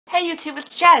Hey YouTube,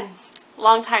 it's Jen.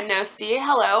 Long time no see.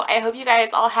 Hello. I hope you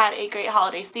guys all had a great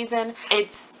holiday season.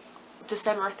 It's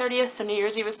December 30th, so New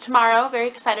Year's Eve is tomorrow. Very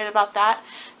excited about that.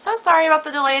 So sorry about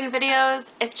the delay in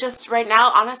videos. It's just right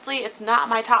now, honestly, it's not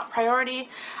my top priority.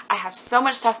 I have so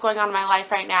much stuff going on in my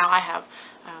life right now. I have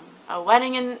a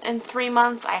wedding in 3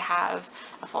 months. I have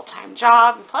a full-time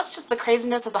job. And plus just the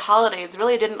craziness of the holidays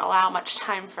really didn't allow much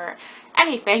time for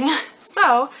anything.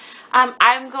 So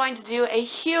I'm going to do a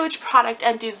huge product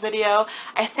empties video.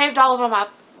 I saved all of them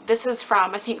up. This is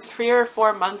from I think 3 or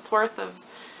 4 months worth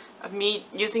of me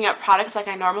using up products like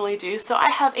I normally do, so I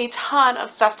have a ton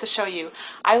of stuff to show you.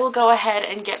 I will go ahead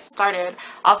and get started.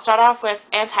 I'll start off with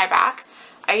anti-bac.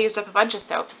 I used up a bunch of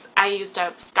soaps. I used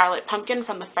up Scarlet Pumpkin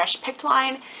from the Fresh Picked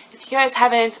line. If you guys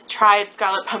haven't tried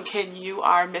Scarlet Pumpkin, you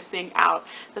are missing out.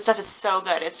 This stuff is so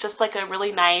good. It's just like a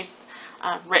really nice,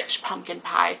 rich pumpkin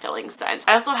pie filling scent.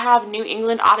 I also have New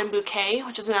England Autumn Bouquet,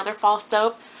 which is another fall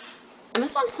soap. And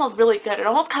this one smelled really good. It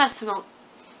almost kind of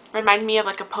reminded me of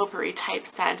like a potpourri type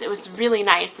scent. It was really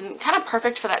nice and kind of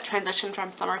perfect for that transition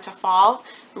from summer to fall.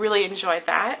 Really enjoyed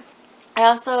that. I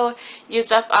also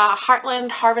used up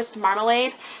Heartland Harvest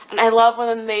Marmalade, and I love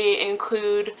when they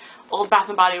include old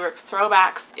Bath & Body Works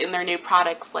throwbacks in their new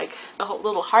products, like the whole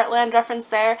little Heartland reference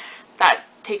there. That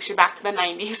takes you back to the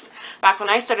 90s, back when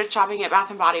I started shopping at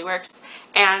Bath & Body Works,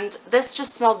 and this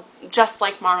just smelled just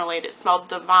like marmalade. It smelled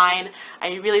divine.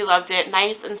 I really loved it.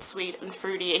 Nice and sweet and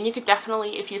fruity, and you could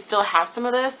definitely, if you still have some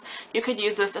of this, you could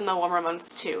use this in the warmer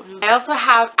months too. I also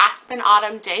have Aspen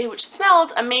Autumn Day, which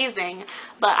smelled amazing,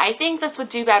 but I think this would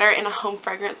do better in a home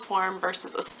fragrance form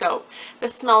versus a soap.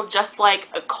 This smelled just like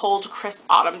a cold, crisp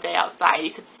autumn day outside.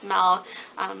 You could smell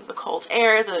the cold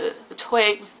air, the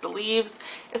twigs, the leaves.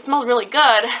 It smelled really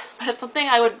good, but it's something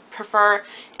I would prefer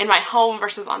in my home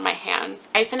versus on my hands.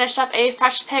 I finished up a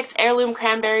Fresh Picked Heirloom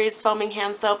Cranberries foaming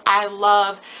hand soap. I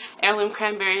love heirloom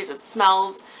cranberries. It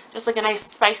smells just like a nice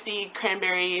spicy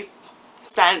cranberry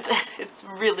scent. It's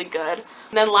really good.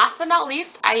 And then last but not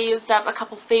least, I used up a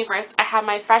couple favorites. I have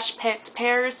my Fresh Picked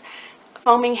Pears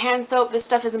foaming hand soap. This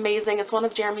stuff is amazing. It's one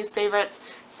of Jeremy's favorites.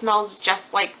 It smells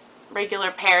just like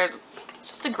regular pears. It's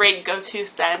just a great go-to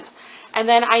scent. And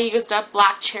then I used up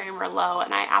Black Cherry Merlot,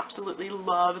 and I absolutely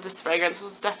love this fragrance.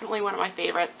 This is definitely one of my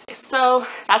favorites. So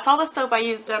that's all the soap I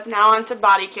used up. Now onto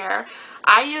body care.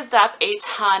 I used up a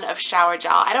ton of shower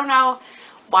gel. I don't know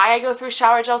why I go through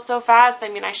shower gel so fast. I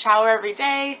mean, I shower every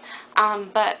day,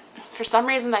 but for some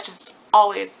reason that just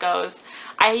always goes.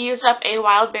 I used up a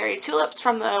Wild Berry Tulips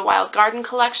from the Wild Garden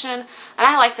collection, and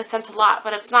I like the scent a lot,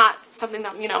 but it's not something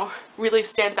that, you know, really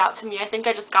stands out to me. I think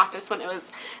I just got this when it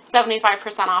was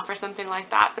 75% off or something like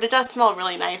that, but it does smell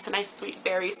really nice, a nice sweet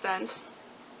berry scent.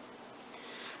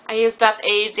 I used up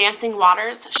a Dancing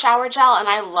Waters shower gel, and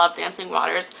I love Dancing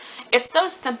Waters. It's so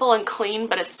simple and clean,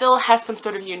 but it still has some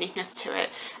sort of uniqueness to it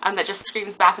that just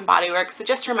screams Bath & Body Works. It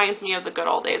just reminds me of the good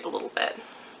old days a little bit.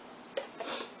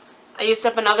 I used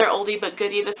up another oldie but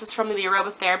goodie. This is from the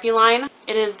aromatherapy line.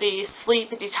 It is the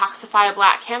Sleep Detoxify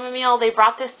Black Chamomile. They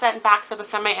brought this scent back for the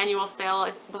semi-annual sale,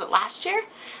 was it last year?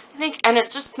 I think, and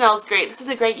it just smells great. This is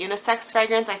a great unisex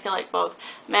fragrance. I feel like both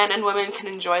men and women can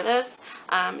enjoy this.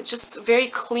 It's just very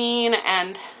clean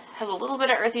and has a little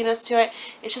bit of earthiness to it.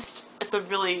 It's a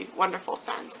really wonderful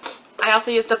scent. I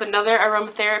also used up another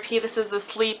aromatherapy. This is the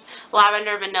Sleep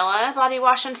Lavender Vanilla Body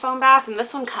Wash and Foam Bath, and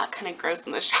this one got kind of gross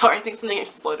in the shower. I think something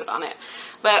exploded on it.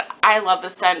 But I love the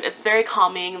scent. It's very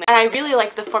calming, and I really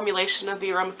like the formulation of the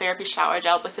aromatherapy shower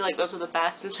gels. I feel like those are the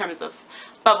best in terms of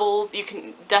bubbles. You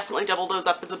can definitely double those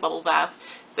up as a bubble bath.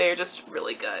 They're just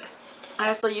really good. I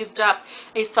also used up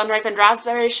a Sun-Ripened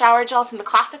Raspberry shower gel from the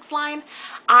Classics line.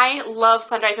 I love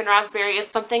Sun-Ripened Raspberry. It's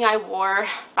something I wore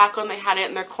back when they had it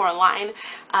in their core line.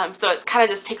 So it kind of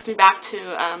just takes me back to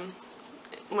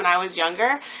when I was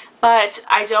younger. But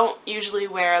I don't usually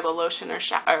wear the lotion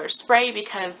or spray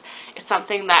because it's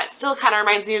something that still kind of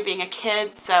reminds me of being a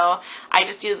kid. So I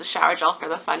just use a shower gel for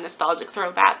the fun, nostalgic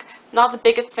throwback. Not the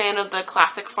biggest fan of the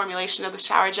classic formulation of the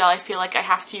shower gel. I feel like I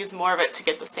have to use more of it to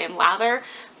get the same lather,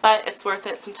 but it's worth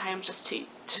it sometimes just to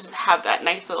have that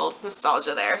nice little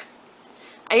nostalgia there.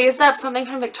 I used up something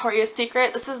from Victoria's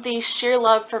Secret. This is the Sheer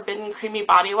Love Forbidden Creamy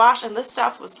Body Wash, and this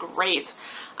stuff was great.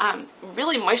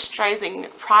 Really moisturizing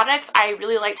product. I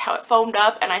really liked how it foamed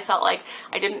up, and I felt like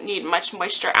I didn't need much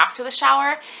moisture after the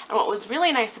shower. And what was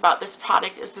really nice about this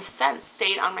product is the scent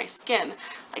stayed on my skin.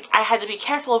 like I had to be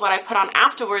careful of what I put on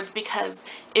afterwards because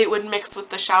it would mix with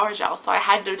the shower gel, so I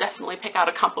had to definitely pick out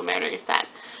a complementary scent.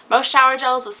 Most shower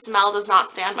gels, the smell does not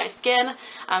stay on my skin.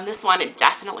 This one, it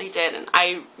definitely did, and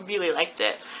I really liked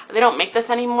it. They don't make this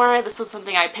anymore. This was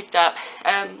something I picked up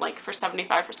like for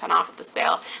 75% off at the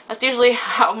sale. That's usually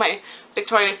how my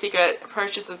Victoria's Secret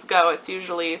purchases go. It's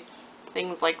usually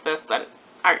things like this that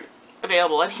aren't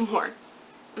available anymore.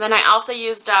 And then I also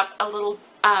used up a little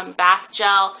bath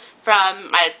gel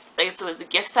from my, I guess it was a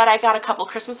gift set I got a couple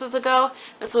Christmases ago.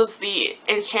 This was the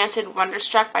Enchanted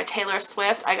Wonderstruck by Taylor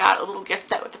Swift. I got a little gift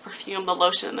set with the perfume, the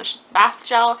lotion, and the bath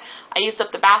gel. I used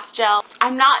up the bath gel.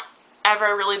 I'm not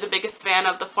ever really the biggest fan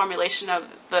of the formulation of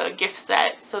the gift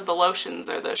set, so the lotions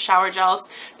or the shower gels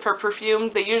for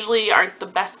perfumes. They usually aren't the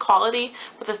best quality,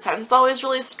 but the scent's always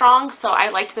really strong, so I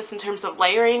liked this in terms of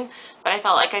layering, but I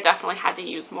felt like I definitely had to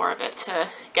use more of it to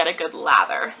get a good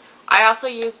lather. I also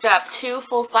used up 2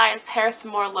 full-size Paris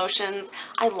Amore lotions.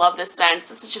 I love this scent.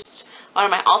 This is just one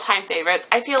of my all-time favorites.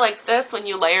 I feel like this, when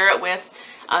you layer it with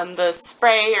the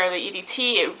spray or the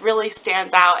EDT, it really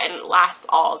stands out and it lasts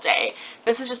all day.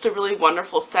 This is just a really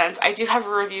wonderful scent. I do have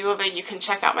a review of it. You can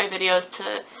check out my videos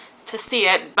to see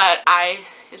it, but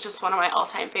it's just one of my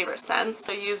all-time favorite scents.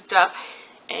 So I used up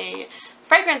a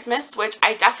fragrance mist, which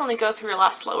I definitely go through a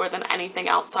lot slower than anything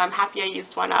else, so I'm happy I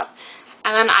used one up.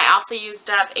 And then I also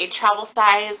used up a travel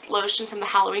size lotion from the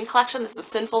Halloween collection. This is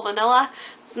Sinful Vanilla.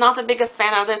 I'm not the biggest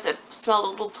fan of this. It smelled a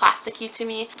little plasticky to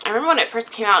me. I remember when it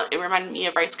first came out, it reminded me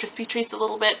of Rice Krispie treats a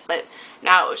little bit, but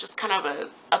now it was just kind of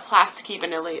a plasticky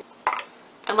vanilla.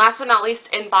 And last but not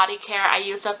least, in body care, I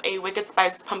used up a Wicked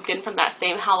Spice Pumpkin from that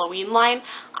same Halloween line.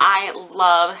 I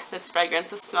love this fragrance.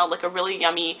 This smelled like a really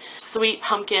yummy, sweet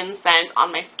pumpkin scent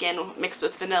on my skin mixed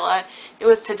with vanilla. It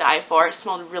was to die for. It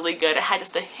smelled really good. It had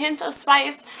just a hint of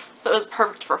spice, so it was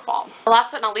perfect for fall.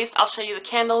 Last but not least, I'll show you the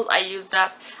candles I used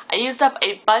up. I used up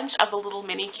a bunch of the little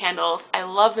mini candles. I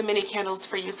love the mini candles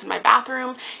for use in my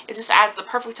bathroom. It just adds the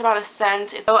perfect amount of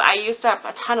scent. So I used up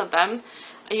a ton of them.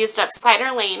 I used up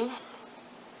Cider Lane.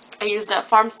 I used up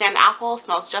Farm Stand Apple,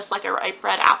 smells just like a ripe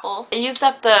red apple. I used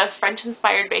up the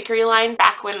French-inspired bakery line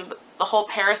back when the whole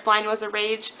Paris line was a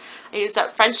rage. I used up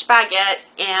French Baguette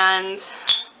and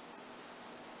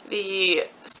the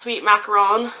Sweet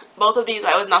Macaron. Both of these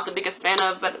I was not the biggest fan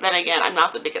of, but then again, I'm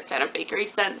not the biggest fan of bakery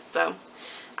scents, so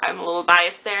I'm a little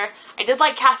biased there. I did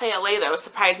like Cafe LA though,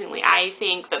 surprisingly. I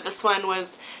think that this one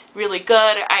was really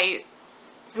good.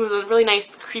 It was a really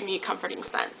nice, creamy, comforting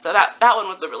scent. So that one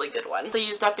was a really good one. So I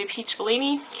used up a Peach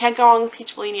Bellini. Can't go wrong with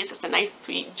Peach Bellini. It's just a nice,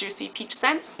 sweet, juicy peach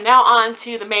scent. Now on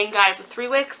to the main guys of 3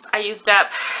 wicks. I used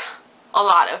up a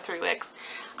lot of 3 wicks.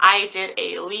 I did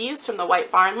a Leaves from the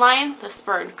White Barn line. This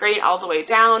burned great all the way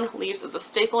down. Leaves is a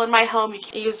staple in my home.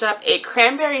 I used up a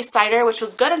Cranberry Cider, which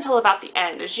was good until about the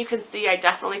end. As you can see, I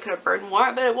definitely could have burned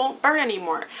more, but it won't burn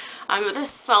anymore. But this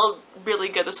smelled really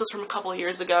good. This was from a couple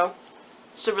years ago.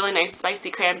 It's a really nice spicy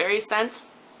cranberry scent.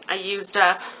 I used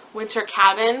up Winter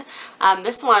Cabin.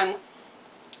 This one,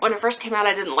 when it first came out,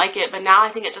 I didn't like it, but now I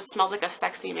think it just smells like a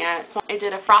sexy man. I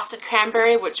did a Frosted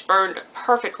Cranberry, which burned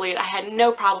perfectly. I had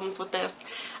no problems with this.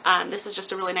 This is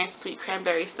just a really nice sweet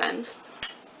cranberry scent.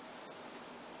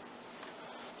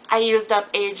 I used up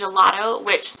a Gelato,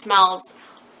 which smells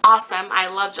awesome. I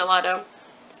love Gelato.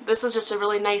 This is just a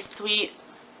really nice sweet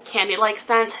candy-like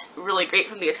scent, really great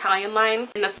from the Italian line.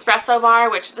 An espresso bar,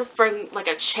 which this burned like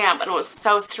a champ and it was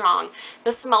so strong.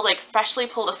 This smelled like freshly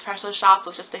pulled espresso shots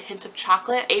with just a hint of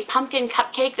chocolate. A pumpkin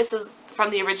cupcake, this is from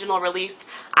the original release.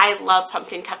 I love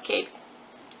pumpkin cupcake.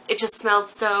 It just smelled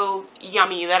so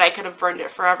yummy that I could have burned it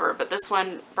forever, but this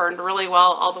one burned really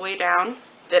well all the way down.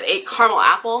 Did a caramel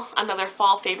apple, another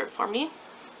fall favorite for me.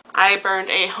 I burned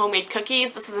a homemade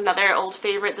cookies. This is another old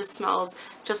favorite. This smells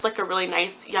just like a really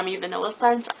nice, yummy vanilla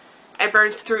scent. I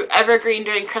burned through Evergreen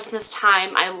during Christmas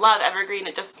time. I love Evergreen.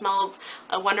 It just smells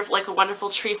like a wonderful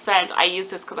tree scent. I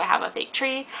use this because I have a fake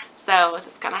tree, so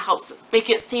this kind of helps make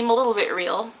it seem a little bit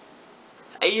real.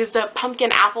 I used up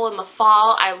Pumpkin Apple in the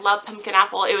fall. I love Pumpkin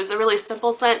Apple. It was a really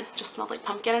simple scent, just smelled like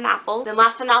pumpkin and apples. And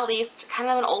last but not least, kind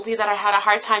of an oldie that I had a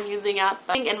hard time using up,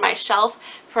 but in my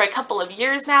shelf for a couple of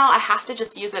years now. I have to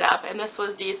just use it up, and this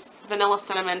was the Vanilla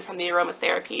Cinnamon from the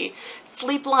Aromatherapy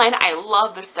Sleep line. I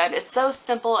love this scent. It's so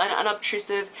simple and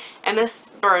unobtrusive, and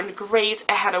this burned great.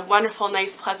 It had a wonderful,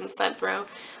 nice, pleasant scent through.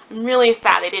 I'm really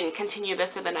sad they didn't continue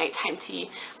this with the nighttime tea.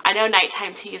 I know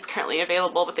nighttime tea is currently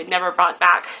available, but they never brought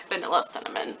back Vanilla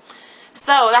Cinnamon.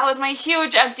 So that was my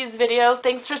huge Empties video.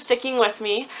 Thanks for sticking with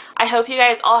me. I hope you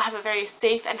guys all have a very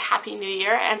safe and happy new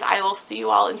year, and I will see you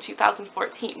all in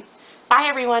 2014. Bye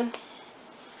everyone!